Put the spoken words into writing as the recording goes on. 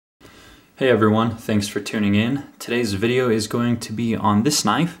Hey everyone, thanks for tuning in. Today's video is going to be on this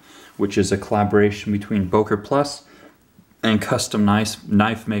knife, which is a collaboration between Boker Plus and custom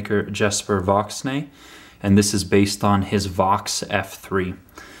knife maker Jesper Voxnaes, and this is based on his Vox F3.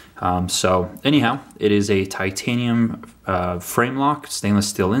 So anyhow, it is a titanium frame lock, stainless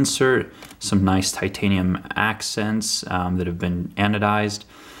steel insert, some nice titanium accents that have been anodized,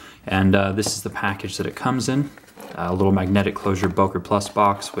 and this is the package that it comes in. A little magnetic closure Boker Plus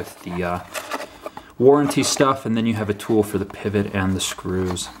box with the warranty stuff, and then you have a tool for the pivot and the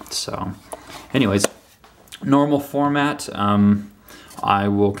screws. So anyways, normal format. I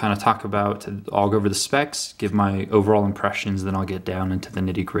will kind of I'll go over the specs, give my overall impressions, then I'll get down into the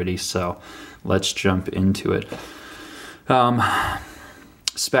nitty gritty. So let's jump into it.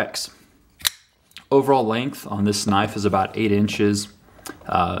 Specs. Overall length on this knife is about 8 inches.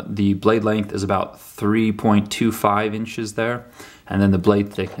 The blade length is about 3.25 inches there, and then the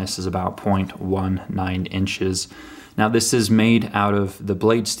blade thickness is about 0.19 inches. Now this is made out of, the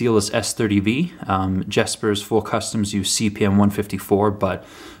blade steel is S30V. Jesper's full customs use CPM 154, but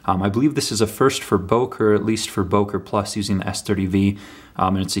I believe this is a first for Boker, at least for Boker Plus using the S30V,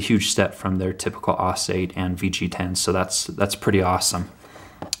 and it's a huge step from their typical AUS8 and VG10, so that's pretty awesome.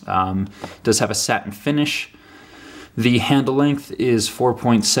 It does have a satin finish. The handle length is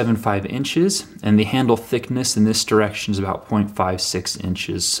 4.75 inches, and the handle thickness in this direction is about 0.56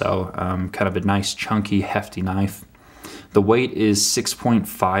 inches, so kind of a nice, chunky, hefty knife. The weight is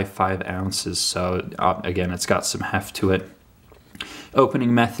 6.55 ounces, so again, it's got some heft to it.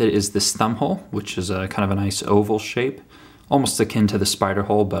 Opening method is this thumb hole, which is a kind of a nice oval shape, almost akin to the spider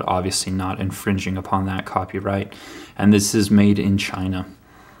hole, but obviously not infringing upon that copyright. And this is made in China.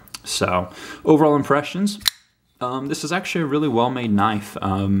 So, overall impressions. This is actually a really well-made knife.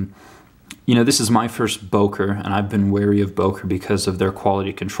 You know, this is my first Boker, and I've been wary of Boker because of their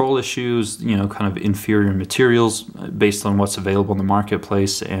quality control issues, you know, kind of inferior materials based on what's available in the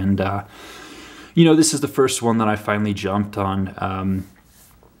marketplace. And, you know, this is the first one that I finally jumped on.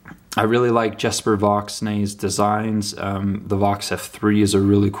 I really like Jesper Voxnaes' designs. The Vox F3 is a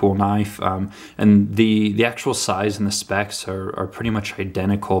really cool knife, and the actual size and the specs are pretty much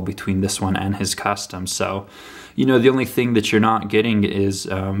identical between this one and his custom. So, you know, the only thing that you're not getting is,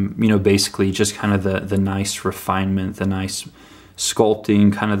 you know, basically just kind of the nice refinement, the nice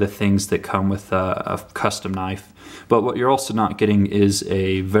sculpting, kind of the things that come with a custom knife. But what you're also not getting is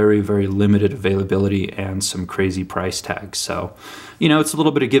a very, very limited availability and some crazy price tags. So, you know, it's a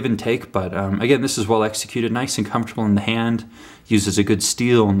little bit of give and take, but again, this is well executed, nice and comfortable in the hand, uses a good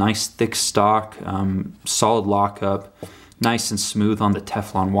steel, nice thick stock, solid lockup, nice and smooth on the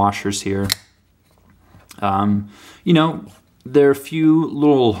Teflon washers here. You know, there are a few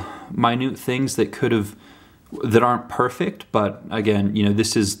little minute things that aren't perfect, but again, you know,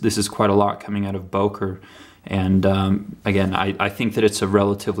 this is quite a lot coming out of Boker. And again, I think that it's a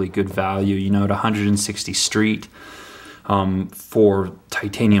relatively good value, you know, at 160 street for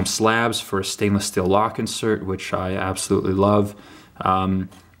titanium slabs for a stainless steel lock insert, which I absolutely love.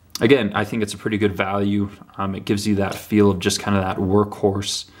 Again, I think it's a pretty good value. It gives you that feel of just kind of that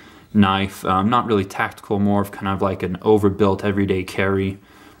workhorse knife, not really tactical, more of kind of like an overbuilt everyday carry.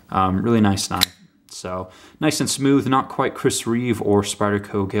 Really nice knife. So nice and smooth, not quite Chris Reeve or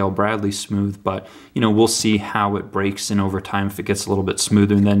Spyderco Gale Bradley smooth, but you know, we'll see how it breaks in over time if it gets a little bit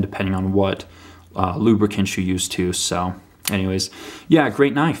smoother, and then depending on what lubricants you use too. So anyways, yeah,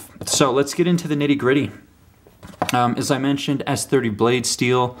 great knife. So let's get into the nitty gritty. As I mentioned, S30 blade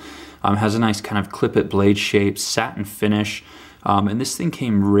steel, has a nice kind of clip-it blade shape, satin finish. And this thing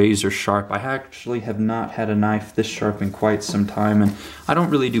came razor sharp. I actually have not had a knife this sharp in quite some time, and I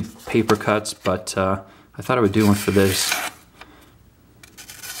don't really do paper cuts, but I thought I would do one for this.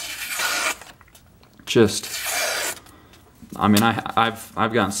 I mean, I've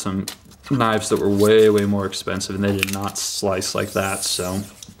gotten some knives that were way more expensive, and they did not slice like that. So,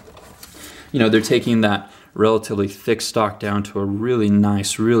 you know, they're taking that relatively thick stock down to a really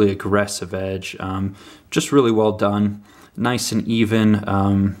nice, really aggressive edge. Just really well done. Nice and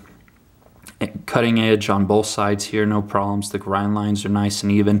even, cutting edge on both sides here, no problems. The grind lines are nice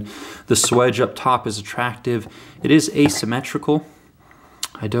and even. The swedge up top is attractive. It is asymmetrical.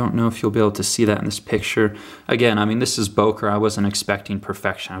 I don't know if you'll be able to see that in this picture. Again, I mean, this is Boker. I wasn't expecting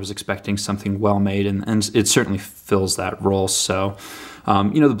perfection. I was expecting something well made, and it certainly fills that role. So,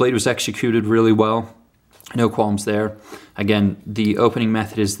 you know, the blade was executed really well. No qualms there. Again, the opening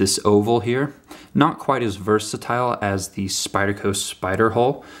method is this oval here. Not quite as versatile as the Spyderco spider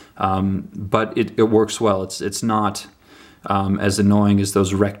hole, but it works well. It's not as annoying as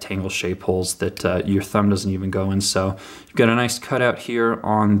those rectangle shape holes that your thumb doesn't even go in. So you've got a nice cutout here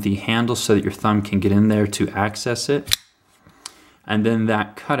on the handle so that your thumb can get in there to access it. And then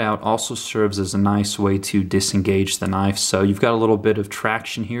that cutout also serves as a nice way to disengage the knife. So you've got a little bit of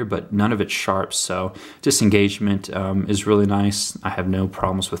traction here, but none of it's sharp. So disengagement is really nice. I have no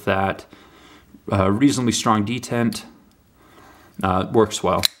problems with that. Reasonably strong detent, works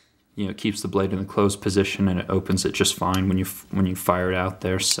well. You know, it keeps the blade in the closed position and it opens it just fine when you fire it out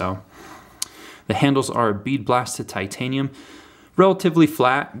there. So the handles are bead blasted titanium. Relatively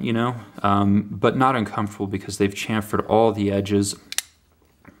flat, you know, but not uncomfortable because they've chamfered all the edges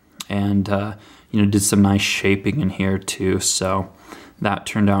and, you know, did some nice shaping in here too. So that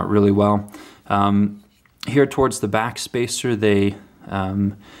turned out really well. Here towards the back spacer, they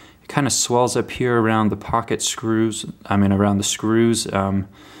it kind of swells up here around the pocket screws, around the screws.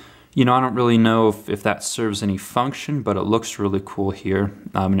 You know, I don't really know if that serves any function, but it looks really cool here.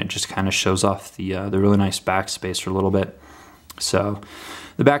 And it just kind of shows off the really nice back spacer a little bit. So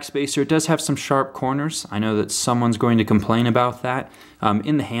the back spacer, it does have some sharp corners. I know that someone's going to complain about that.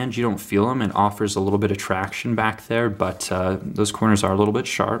 In the hand, you don't feel them. It offers a little bit of traction back there, but those corners are a little bit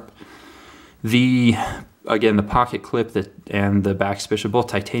sharp. Again, the pocket clip and the back spacer, both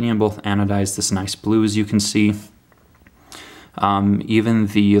titanium, both anodized this nice blue, as you can see. Even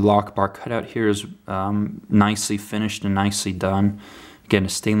the lock bar cutout here is nicely finished and nicely done. Again, a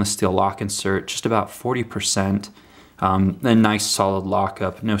stainless steel lock insert, just about 40%. A nice solid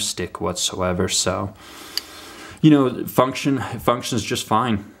lockup, no stick whatsoever. So, you know, functions just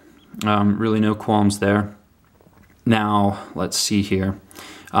fine. Really no qualms there. Now, let's see here.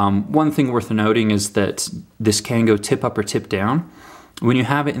 One thing worth noting is that this can go tip up or tip down. When you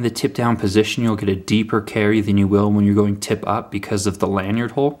have it in the tip down position, you'll get a deeper carry than you will when you're going tip up because of the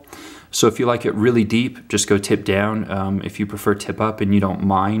lanyard hole. So if you like it really deep, just go tip down. If you prefer tip up and you don't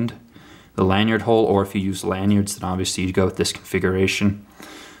mind the lanyard hole, or if you use lanyards, then obviously you go with this configuration.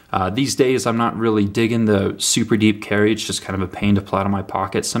 These days, I'm not really digging the super deep carry. It's just kind of a pain to pull out of my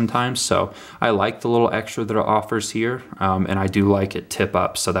pocket sometimes. So I like the little extra that it offers here, and I do like it tip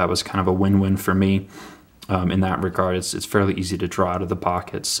up. So that was kind of a win-win for me in that regard. It's fairly easy to draw out of the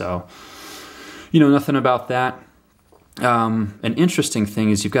pocket. So, you know, nothing about that. An interesting thing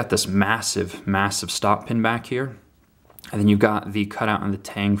is you've got this massive, massive stop pin back here. And then you've got the cutout on the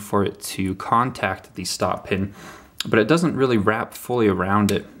tang for it to contact the stop pin, but it doesn't really wrap fully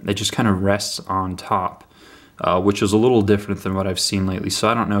around it. It just kind of rests on top, which is a little different than what I've seen lately. So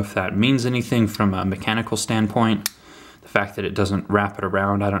I don't know if that means anything from a mechanical standpoint. The fact that it doesn't wrap it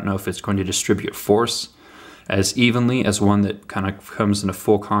around, I don't know if it's going to distribute force as evenly as one that kind of comes into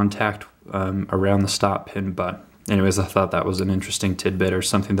full contact around the stop pin. But anyways, I thought that was an interesting tidbit or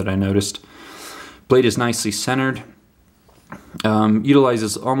something that I noticed. Blade is nicely centered.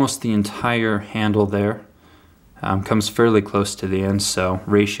 Utilizes almost the entire handle there. Comes fairly close to the end, so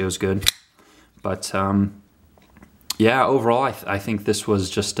ratio's good. But yeah, overall, I think this was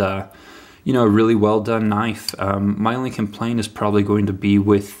just you know, a really well done knife. My only complaint is probably going to be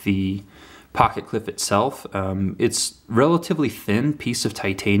with the pocket clip itself. It's relatively thin piece of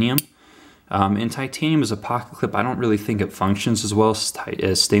titanium. And titanium as a pocket clip, I don't really think it functions as well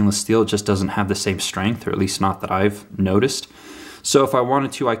as stainless steel. It just doesn't have the same strength, or at least not that I've noticed. So if I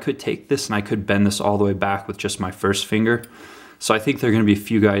wanted to, I could take this and I could bend this all the way back with just my first finger. So I think there are going to be a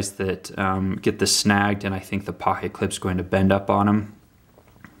few guys that get this snagged, and I think the pocket clip's going to bend up on them.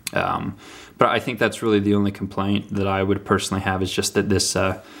 But I think that's really the only complaint that I would personally have, is just that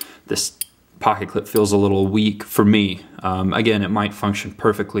this pocket clip feels a little weak for me. Again, it might function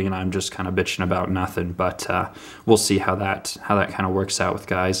perfectly and I'm just kind of bitching about nothing, but we'll see how that kind of works out with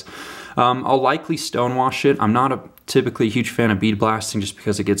guys. I'll likely stonewash it. I'm not typically a huge fan of bead blasting just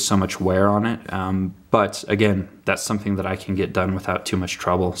because it gets so much wear on it. But again, that's something that I can get done without too much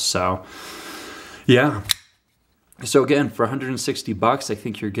trouble. So yeah. So again, for 160 bucks, I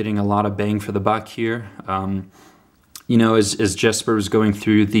think you're getting a lot of bang for the buck here. You know, as Jesper was going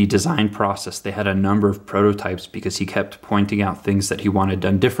through the design process, they had a number of prototypes because he kept pointing out things that he wanted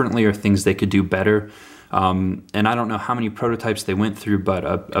done differently or things they could do better. And I don't know how many prototypes they went through, but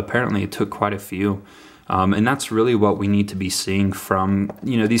apparently it took quite a few. And that's really what we need to be seeing from,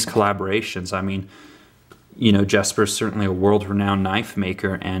 you know, these collaborations. I mean, you know, Jesper's certainly a world-renowned knife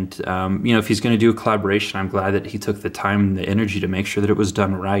maker, and you know, if he's going to do a collaboration, I'm glad that he took the time and the energy to make sure that it was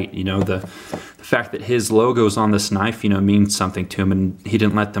done right. You know, the fact that his logo's on this knife, you know, means something to him, and he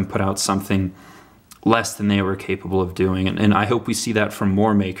didn't let them put out something less than they were capable of doing. And I hope we see that from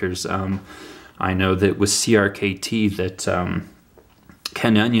more makers. I know that with CRKT that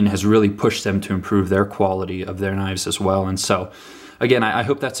Ken Onion has really pushed them to improve their quality of their knives as well. And so, again, I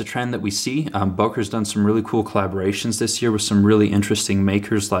hope that's a trend that we see. Boker's done some really cool collaborations this year with some really interesting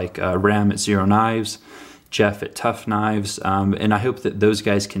makers like Ram at Zero Knives, Jeff at Tough Knives, and I hope that those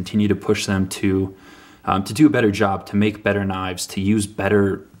guys continue to push them to do a better job, to make better knives, to use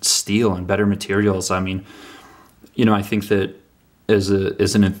better steel and better materials. I mean, you know, I think that as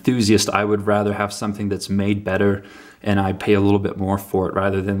an enthusiast, I would rather have something that's made better and I pay a little bit more for it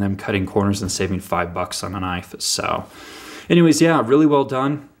rather than them cutting corners and saving $5 on a knife. So anyways, yeah, really well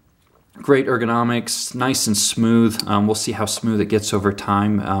done. Great ergonomics, nice and smooth. We'll see how smooth it gets over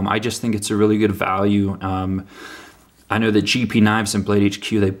time. I just think it's a really good value. I know that GP Knives and Blade HQ,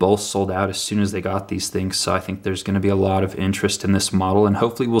 they both sold out as soon as they got these things, so I think there's going to be a lot of interest in this model, and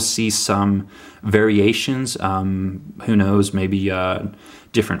hopefully we'll see some variations. Who knows, maybe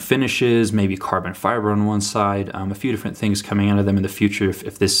different finishes, maybe carbon fiber on one side, a few different things coming out of them in the future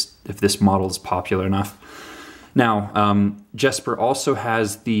if this model is popular enough. Now, Jesper also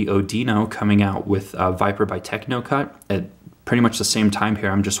has the Odino coming out with Viper by Technocut at pretty much the same time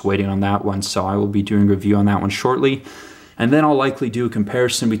here. I'm just waiting on that one, so I will be doing a review on that one shortly. And then I'll likely do a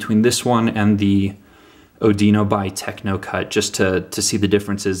comparison between this one and the Odino by Technocut just to see the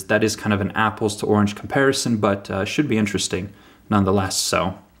differences. That is kind of an apples to orange comparison, but should be interesting nonetheless.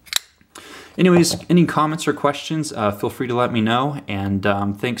 So anyways, any comments or questions, feel free to let me know. And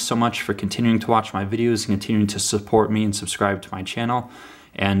thanks so much for continuing to watch my videos and continuing to support me and subscribe to my channel.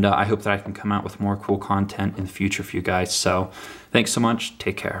 And I hope that I can come out with more cool content in the future for you guys. So thanks so much.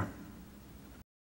 Take care.